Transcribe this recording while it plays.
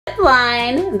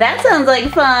line. That sounds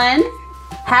like fun.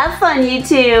 Have fun, you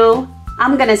two.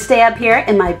 I'm gonna stay up here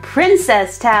in my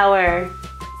princess tower.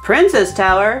 Princess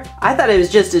tower? I thought it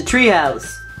was just a treehouse.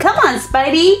 Come on,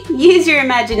 Spidey. Use your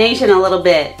imagination a little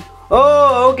bit.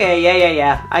 Oh, okay,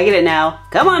 yeah. I get it now.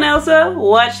 Come on, Elsa.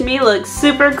 Watch me look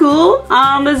super cool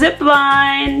on the zip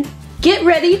line. Get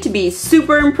ready to be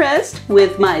super impressed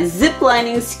with my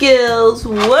ziplining skills.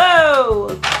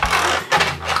 Whoa!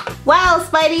 Wow,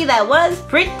 Spidey, that was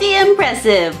pretty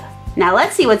impressive. Now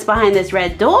let's see what's behind this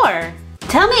red door.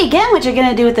 Tell me again what you're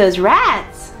gonna do with those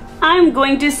rats. I'm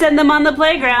going to send them on the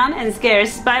playground and scare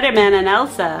Spiderman and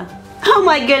Elsa. Oh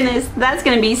my goodness, that's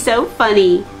gonna be so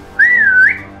funny.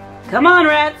 Come on,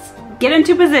 rats. Get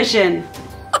into position.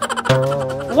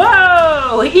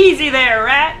 Whoa! Easy there,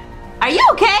 rat. Are you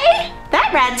okay?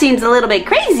 That rat seems a little bit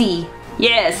crazy.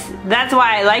 Yes, that's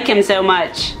why I like him so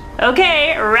much.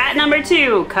 Okay, rat number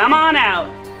 2, come on out.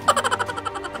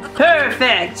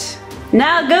 Perfect.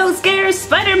 Now go scare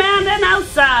Spider-Man and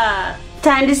Elsa.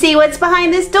 Time to see what's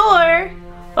behind this door.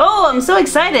 Oh, I'm so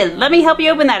excited. Let me help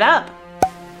you open that up.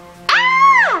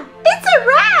 Ah! It's a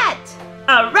rat!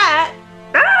 A rat?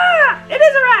 Ah! It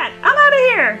is a rat! I'm out of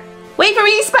here! Wait for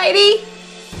me, Spidey!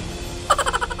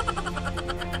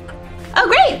 Oh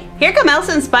great! Here come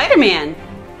Elsa and Spider-Man.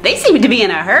 They seem to be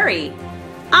in a hurry.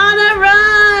 On a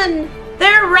run!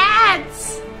 They're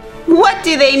rats! What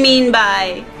do they mean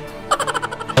by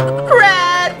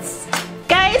rats?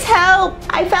 Guys, help!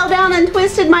 I fell down and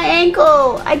twisted my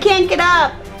ankle. I can't get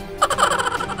up.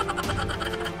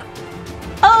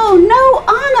 Oh no,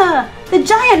 Anna! The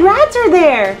giant rats are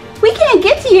there! We can't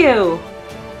get to you!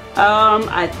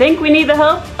 I think we need the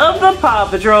help of the PAW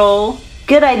Patrol.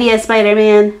 Good idea,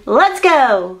 Spider-Man. Let's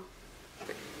go!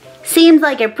 Seems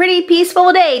like a pretty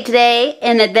peaceful day today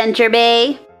in Adventure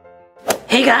Bay.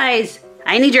 Hey guys,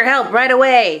 I need your help right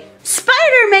away.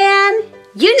 Spider-Man!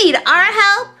 You need our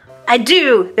help? I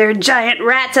do. There are giant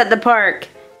rats at the park.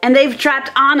 And they've trapped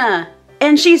Anna.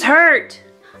 And she's hurt.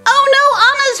 Oh no,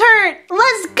 Anna's hurt!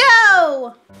 Let's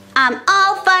go! I'm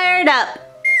all fired up.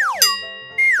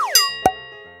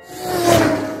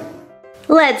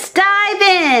 Let's dive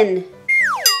in.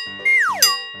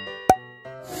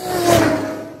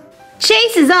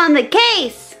 Chase is on the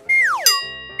case.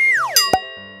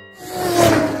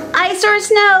 Ice or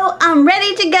snow, I'm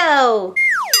ready to go.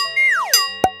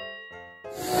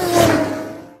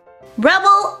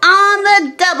 Rubble on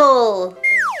the double.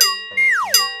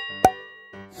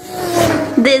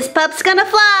 This pup's gonna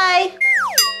fly.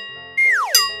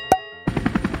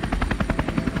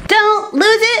 Don't lose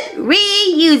it,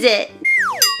 reuse it.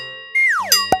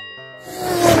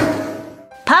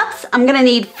 Pups, I'm gonna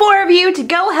need 4 of you to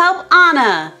go help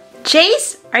Anna.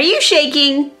 Chase, are you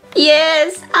shaking?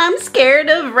 Yes, I'm scared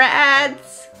of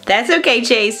rats. That's okay,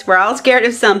 Chase. We're all scared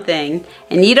of something.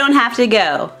 And you don't have to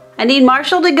go. I need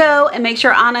Marshall to go and make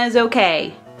sure Anna is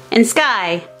okay. And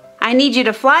Sky, I need you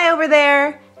to fly over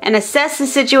there and assess the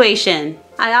situation.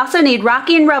 I also need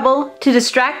Rocky and Rubble to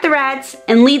distract the rats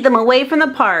and lead them away from the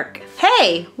park.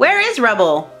 Hey, where is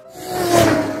Rubble?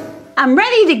 I'm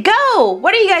ready to go!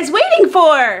 What are you guys waiting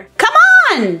for? Come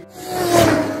on!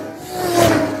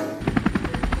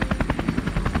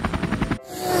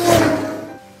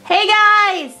 Hey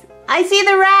guys! I see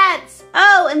the rats!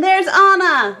 Oh, and there's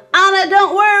Anna! Anna,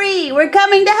 don't worry! We're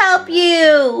coming to help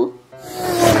you!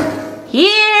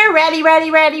 Here, ready. Here,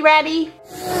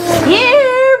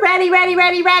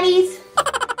 ready.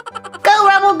 Go,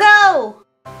 Rubble, go!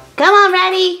 Come on,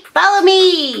 Ratty, follow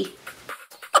me!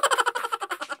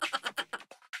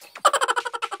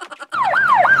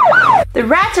 The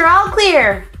rats are all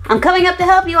clear. I'm coming up to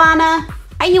help you, Anna.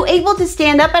 Are you able to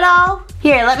stand up at all?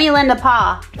 Here, let me lend a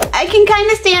paw. I can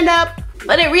kind of stand up,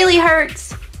 but it really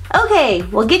hurts. Okay,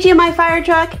 we'll get you in my fire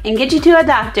truck and get you to a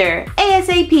doctor,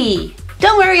 ASAP.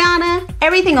 Don't worry, Anna.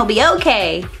 Everything will be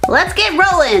okay. Let's get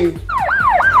rolling.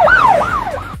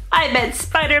 I bet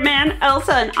Spider-Man,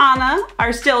 Elsa, and Anna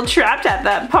are still trapped at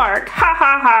that park. Ha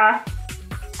ha ha.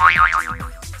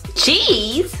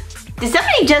 Cheese? Did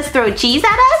somebody just throw cheese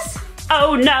at us?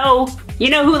 Oh no! You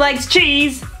know who likes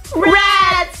cheese?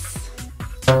 Rats!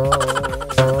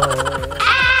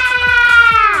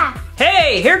 Ah!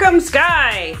 Hey, here comes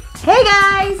Sky! Hey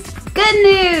guys! Good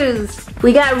news!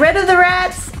 We got rid of the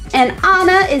rats and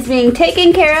Anna is being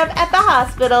taken care of at the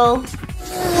hospital.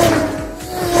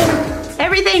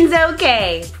 Everything's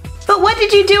okay. But what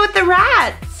did you do with the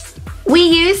rats? We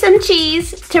used some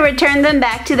cheese to return them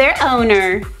back to their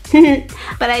owner.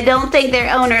 But I don't think their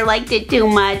owner liked it too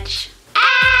much.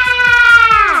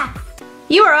 Ah!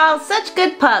 You are all such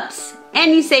good pups,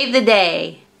 and you saved the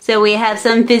day. So we have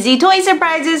some fizzy toy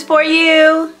surprises for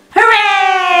you.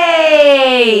 Hooray!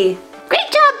 day!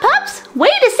 Great job, pups! Way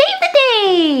to save the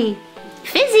day!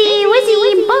 Fizzy,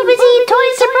 Wizzy, Bo Fizzy, toy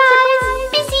surprise!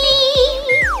 Fizzy!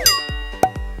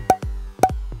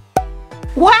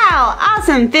 Wow,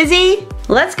 awesome, Fizzy!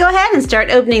 Let's go ahead and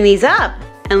start opening these up.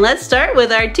 And let's start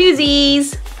with our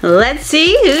twosies. Let's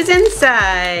see who's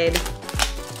inside.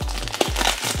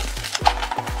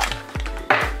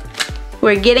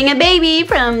 We're getting a baby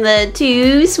from the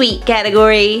too sweet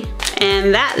category.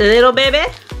 And that little baby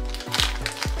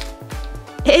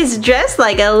is dressed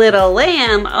like a little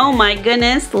lamb. Oh my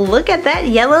goodness, look at that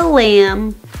yellow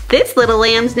lamb. This little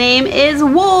lamb's name is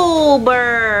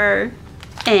Wolber.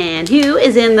 And who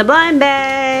is in the blind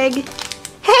bag?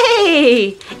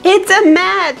 Hey, it's a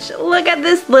match. Look at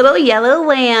this little yellow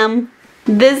lamb.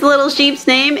 This little sheep's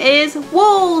name is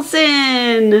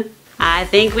Wolson. I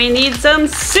think we need some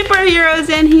superheroes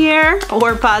in here,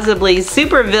 or possibly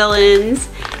supervillains.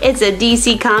 It's a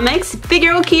DC Comics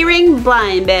figural keyring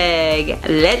blind bag.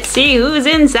 Let's see who's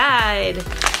inside.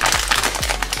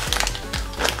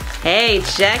 Hey,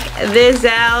 check this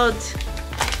out.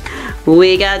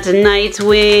 We got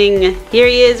Nightwing. Here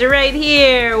he is right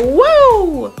here.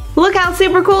 Woo! Look how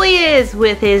super cool he is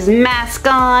with his mask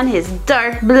on, his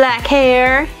dark black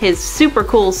hair, his super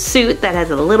cool suit that has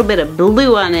a little bit of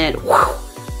blue on it. Woo!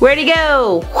 Where'd he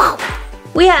go? Woo!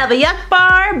 We have a yuck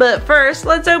bar, but first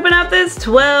let's open up this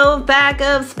 12-pack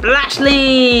of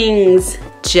Splashlings.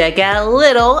 Check out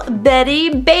little Betty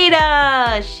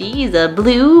Beta. She's a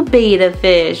blue beta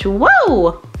fish.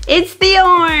 Whoa! It's the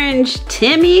orange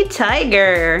Timmy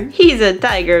Tiger. He's a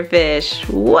tiger fish.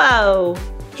 Whoa!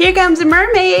 Here comes a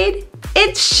mermaid.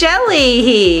 It's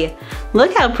Shelly.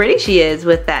 Look how pretty she is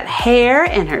with that hair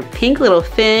and her pink little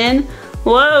fin.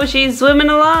 Whoa, she's swimming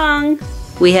along.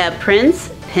 We have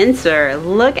Prince Pincer.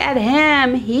 Look at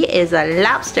him. He is a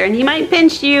lobster and he might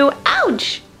pinch you.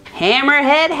 Ouch!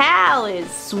 Hammerhead Hal is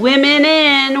swimming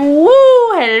in. Woo!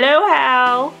 Hello,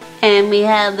 Hal. And we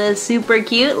have the super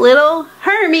cute little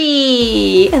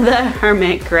Hermie, the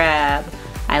hermit crab.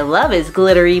 I love his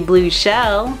glittery blue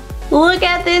shell. Look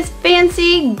at this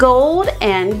fancy gold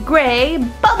and gray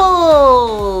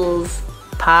bubbles.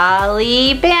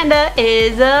 Polly Panda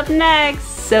is up next.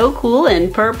 So cool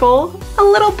in purple. A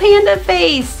little panda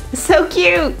face. So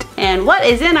cute. And what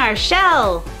is in our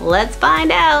shell? Let's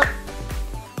find out.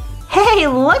 Hey,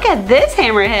 look at this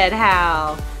Hammerhead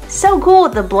Hal. So cool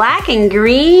with the black and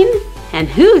green. And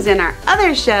who's in our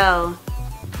other shell?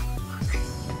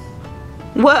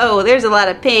 Whoa, there's a lot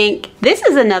of pink. This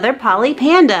is another Polly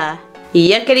Panda.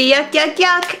 Yuckity yuck yuck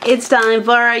yuck. It's time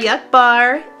for our yuck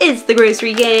bar. It's the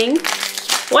grocery gang.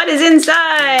 What is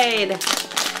inside?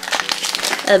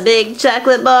 A big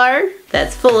chocolate bar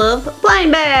that's full of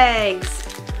blind bags.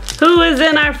 Who is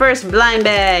in our first blind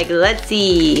bag? Let's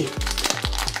see.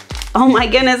 Oh my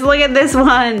goodness, look at this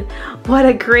one. What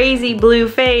a crazy blue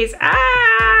face. Ah!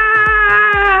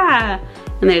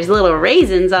 And there's little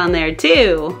raisins on there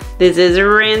too. This is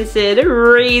Rancid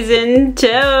Raisin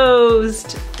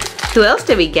Toast. Who else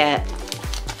did we get?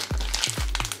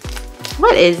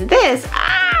 What is this?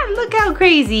 Ah, look how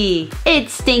crazy.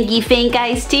 It's Stinky Fink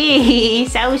iced tea.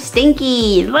 So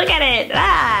stinky. Look at it.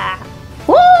 Ah.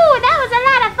 Woo, that was a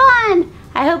lot of fun.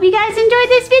 I hope you guys enjoyed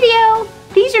this video.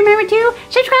 Please remember to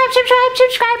subscribe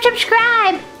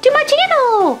to my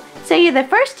channel so you're the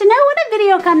first to know when a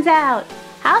video comes out.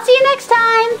 I'll see you next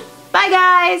time. Bye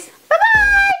guys.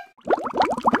 Bye-bye.